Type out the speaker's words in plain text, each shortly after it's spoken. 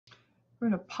We're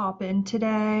going to pop in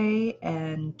today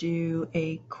and do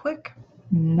a quick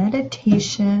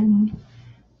meditation,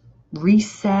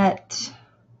 reset,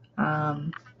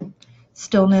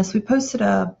 stillness. We posted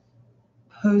a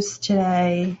post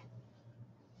today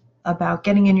about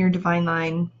getting in your divine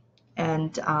line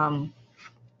and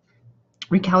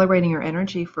recalibrating your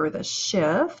energy for the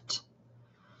shift.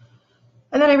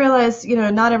 And then I realized,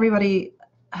 not everybody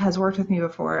has worked with me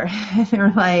before.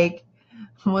 They're like,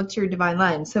 what's your divine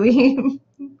line? So we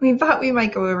thought we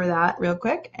might go over that real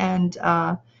quick and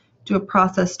do a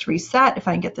process to reset. If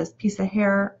I can get this piece of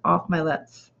hair off my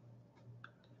lips.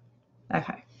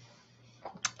 Okay.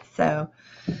 So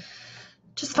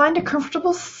just find a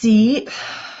comfortable seat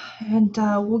and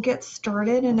we'll get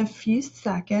started in a few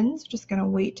seconds. Just going to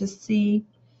wait to see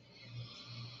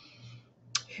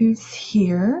who's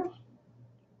here.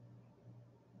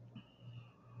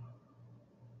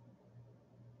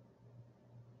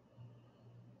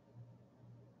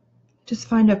 Just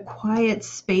find a quiet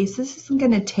space. This isn't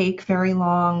going to take very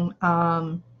long.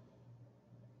 I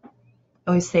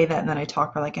always say that and then I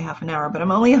talk for like a half an hour, but I'm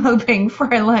only hoping for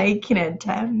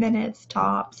 10 minutes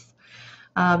tops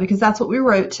because that's what we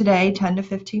wrote today, 10 to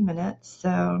 15 minutes.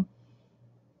 So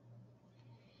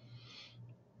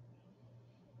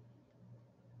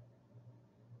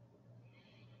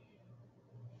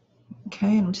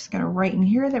okay, and I'm just going to write in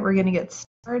here that we're going to get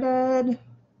started.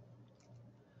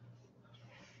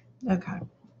 Okay.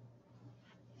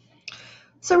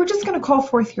 So we're just going to call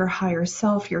forth your higher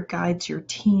self, your guides, your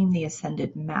team, the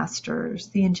ascended masters,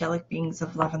 the angelic beings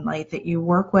of love and light that you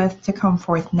work with to come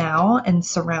forth now and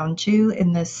surround you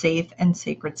in this safe and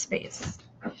sacred space.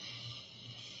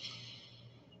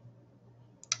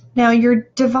 Now your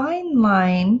divine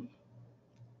line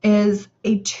is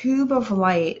a tube of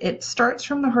light. It starts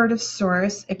from the heart of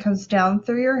source. It comes down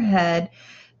through your head,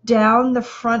 down the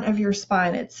front of your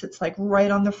spine. It sits like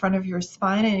right on the front of your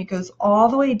spine, and it goes all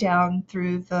the way down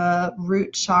through the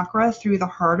root chakra, through the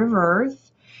heart of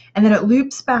earth, and then it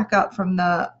loops back up from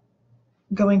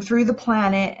going through the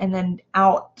planet and then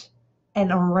out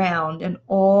and around and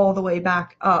all the way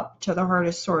back up to the heart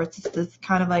of source. It's this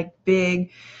kind of like big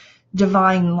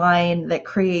divine line that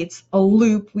creates a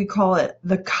loop. We call it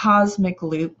the cosmic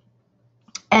loop.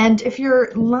 And if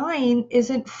your line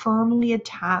isn't firmly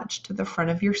attached to the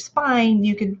front of your spine,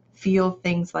 you can feel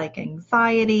things like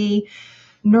anxiety,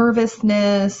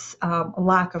 nervousness, a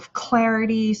lack of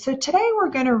clarity. So today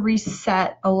we're going to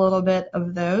reset a little bit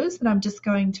of those, and I'm just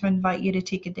going to invite you to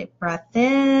take a deep breath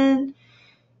in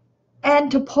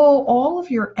and to pull all of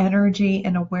your energy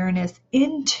and awareness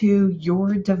into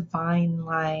your divine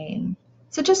line.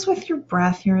 So just with your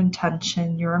breath, your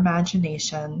intention, your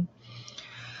imagination,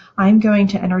 I'm going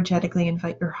to energetically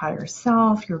invite your higher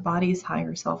self, your body's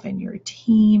higher self, and your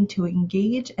team to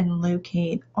engage and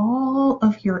locate all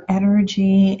of your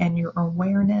energy and your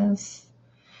awareness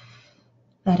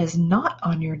that is not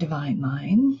on your divine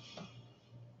line,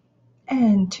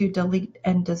 and to delete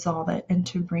and dissolve it and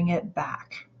to bring it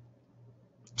back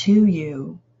to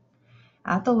you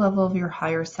at the level of your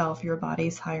higher self, your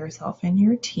body's higher self, and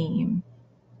your team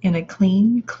in a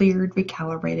clean, cleared,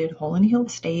 recalibrated, whole and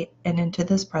healed state, and into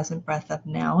this present breath of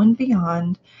now and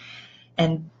beyond,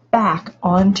 and back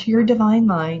onto your divine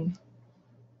line,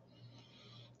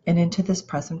 and into this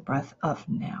present breath of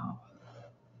now.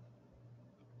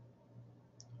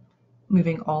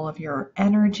 Moving all of your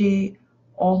energy,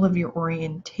 all of your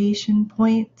orientation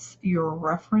points, your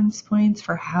reference points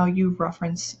for how you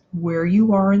reference where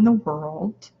you are in the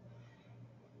world,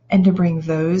 and to bring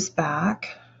those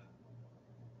back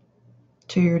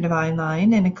to your divine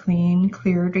line in a clean,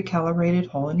 cleared, recalibrated,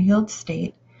 whole and healed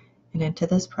state, and into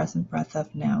this present breath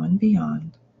of now and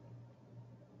beyond.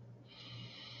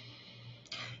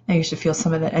 Now you should feel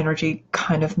some of that energy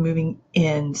kind of moving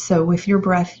in. So with your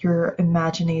breath, your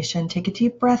imagination, take a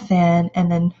deep breath in, and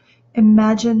then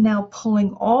imagine now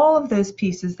pulling all of those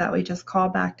pieces that we just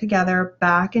called back together,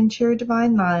 back into your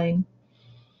divine line.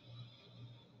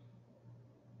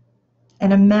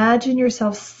 And imagine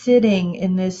yourself sitting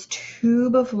in this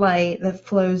tube of light that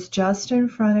flows just in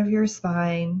front of your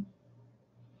spine.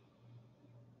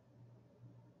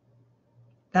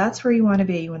 That's where you want to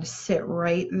be. You want to sit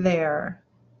right there.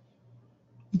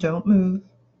 Don't move.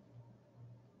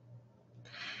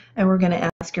 And we're going to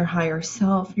ask your higher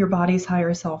self, your body's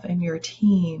higher self, and your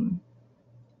team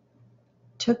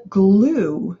to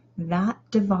glue that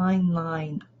divine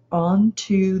line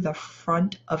onto the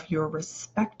front of your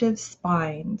respective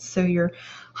spine. So your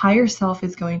higher self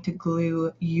is going to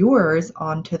glue yours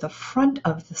onto the front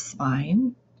of the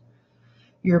spine.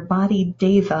 Your body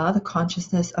Deva, the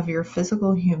consciousness of your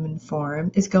physical human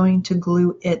form, is going to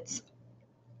glue its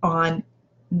on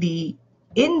the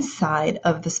inside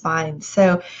of the spine.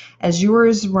 So as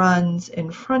yours runs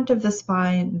in front of the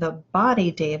spine, the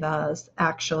body devas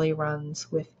actually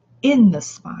runs within the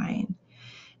spine.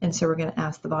 And so we're going to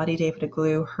ask the body deva to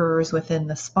glue hers within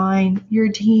the spine. Your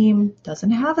team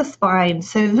doesn't have a spine,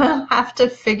 so they'll have to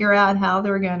figure out how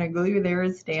they're going to glue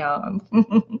theirs down.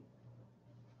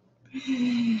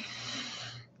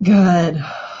 Good.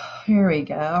 Here we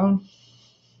go.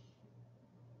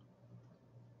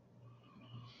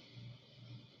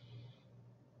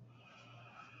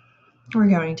 We're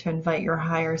going to invite your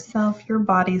higher self, your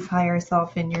body's higher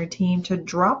self in your team to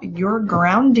drop your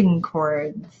grounding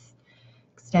cords,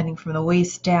 extending from the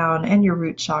waist down and your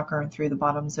root chakra and through the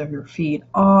bottoms of your feet,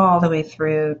 all the way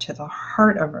through to the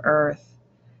heart of earth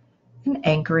and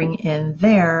anchoring in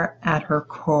there at her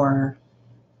core.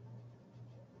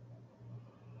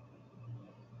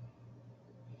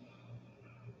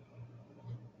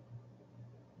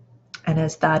 And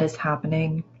as that is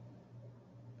happening,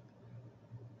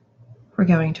 we're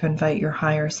going to invite your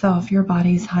higher self, your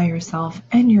body's higher self,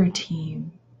 and your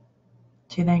team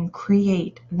to then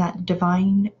create that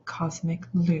divine cosmic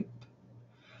loop,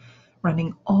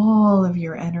 running all of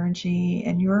your energy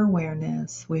and your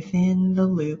awareness within the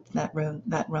loop that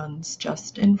runs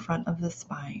just in front of the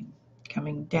spine,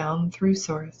 coming down through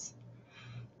source,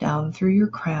 down through your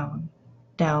crown,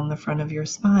 down the front of your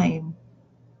spine,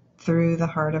 through the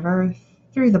heart of earth,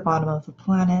 through the bottom of the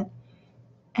planet,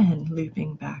 and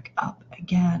looping back up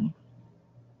again,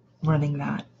 running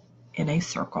that in a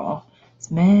circle as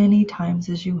many times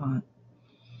as you want.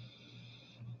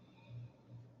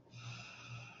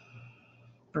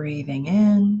 Breathing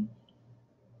in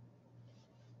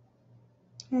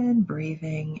and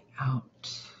breathing out.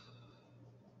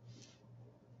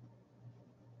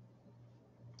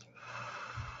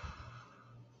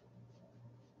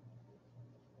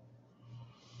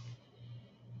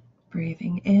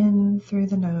 Breathing in through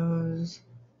the nose,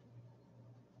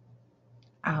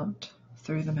 out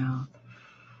through the mouth.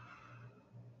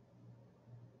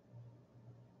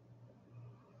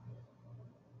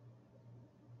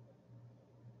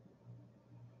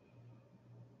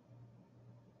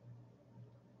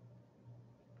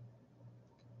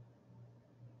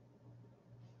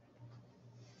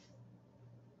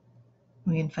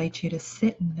 We invite you to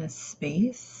sit in this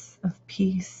space of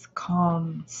peace,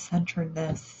 calm,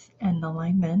 centeredness, and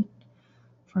alignment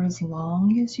for as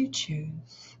long as you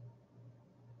choose.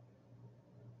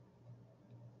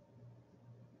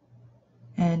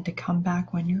 And to come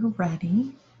back when you're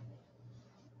ready.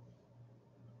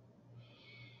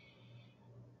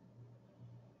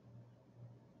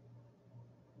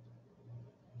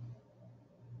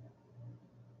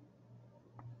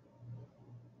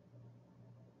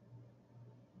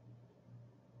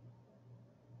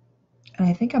 And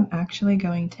I think I'm actually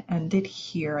going to end it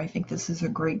here. I think this is a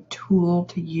great tool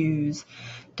to use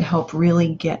to help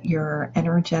really get your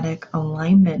energetic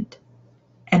alignment,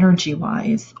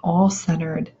 energy-wise, all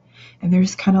centered. And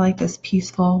there's kind of like this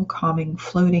peaceful, calming,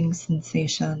 floating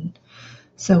sensation.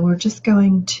 So we're just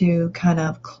going to kind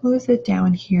of close it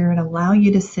down here and allow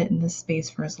you to sit in this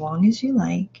space for as long as you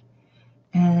like.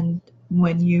 And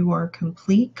when you are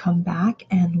complete, come back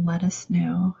and let us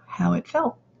know how it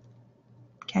felt.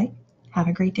 Okay? Have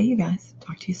a great day, you guys.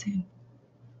 Talk to you soon.